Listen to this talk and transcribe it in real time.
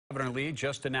Governor Lee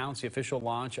just announced the official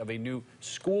launch of a new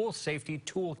school safety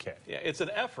toolkit. Yeah, it's an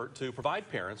effort to provide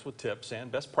parents with tips and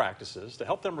best practices to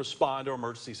help them respond to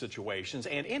emergency situations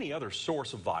and any other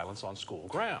source of violence on school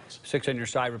grounds. 6 on Your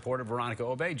Side reporter Veronica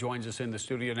Obey joins us in the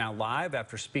studio now live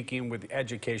after speaking with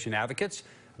education advocates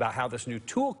about how this new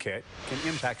toolkit can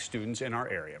impact students in our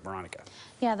area. Veronica.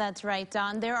 Yeah, that's right,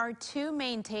 Don. There are two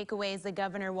main takeaways the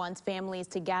governor wants families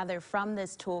to gather from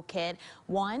this toolkit.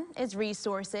 One is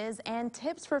resources and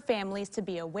tips for families to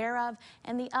be aware of,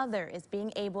 and the other is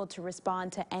being able to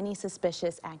respond to any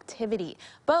suspicious activity.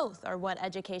 Both are what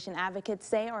education advocates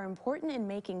say are important in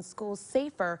making schools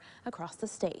safer across the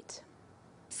state.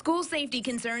 School safety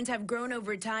concerns have grown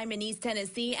over time in East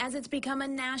Tennessee as it's become a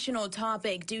national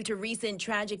topic due to recent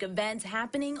tragic events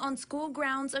happening on school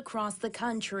grounds across the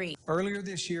country. Earlier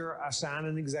this year, I signed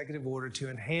an executive order to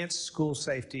enhance school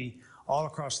safety all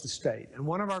across the state. And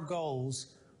one of our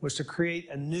goals was to create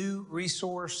a new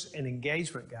resource and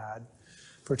engagement guide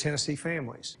for Tennessee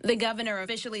families. The governor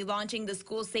officially launching the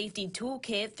School Safety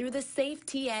Toolkit through the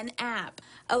SafeTN app,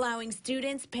 allowing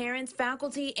students, parents,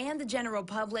 faculty, and the general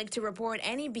public to report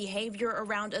any behavior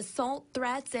around assault,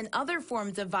 threats, and other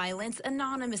forms of violence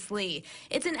anonymously.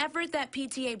 It's an effort that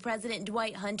PTA President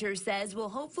Dwight Hunter says will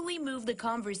hopefully move the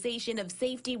conversation of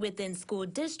safety within school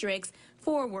districts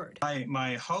forward.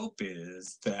 My hope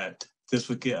is that this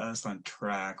would get us on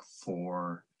track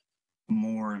for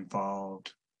more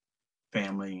involved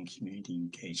family and community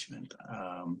engagement.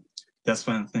 That's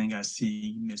one thing I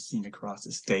see missing across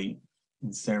the state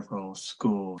in several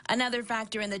schools. Another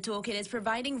factor in the toolkit is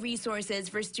providing resources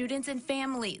for students and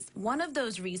families. One of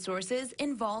those resources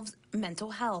involves mental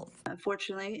health.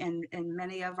 Unfortunately, in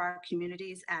many of our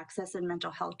communities, access and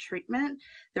mental health treatment,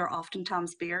 there are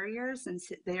oftentimes barriers, and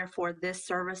therefore this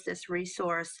service, this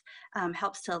resource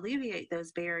helps to alleviate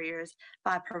those barriers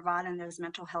by providing those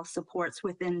mental health supports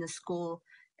within the school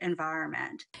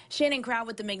environment. Shannon Crow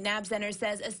with the McNabb Center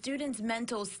says a student's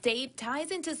mental state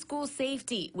ties into school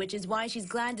safety, which is why she's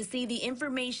glad to see the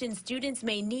information students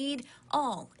may need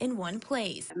all in one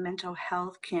place. Mental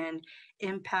health can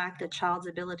impact a child's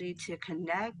ability to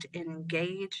connect and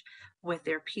engage with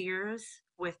their peers,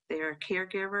 with their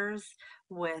caregivers,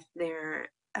 with their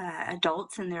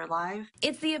adults in their life.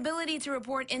 It's the ability to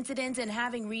report incidents and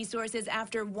having resources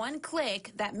after one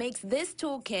click that makes this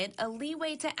toolkit a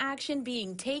leeway to action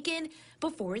being taken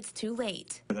before it's too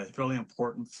late. That's really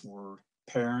important for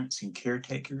parents and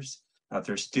caretakers of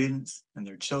their students and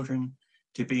their children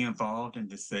to be involved in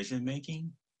decision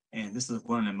making. And this is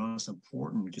one of the most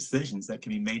important decisions that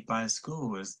can be made by a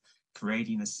school, is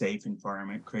creating a safe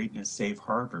environment, creating a safe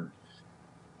harbor.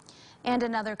 And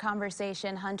another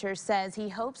conversation Hunter says he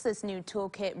hopes this new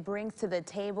toolkit brings to the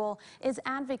table is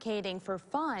advocating for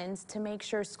funds to make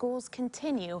sure schools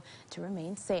continue to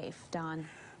remain safe. Don.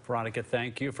 Veronica,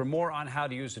 thank you. For more on how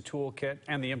to use the toolkit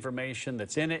and the information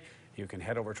that's in it, you can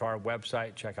head over to our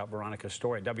website, check out Veronica's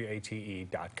story at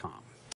WATE.com.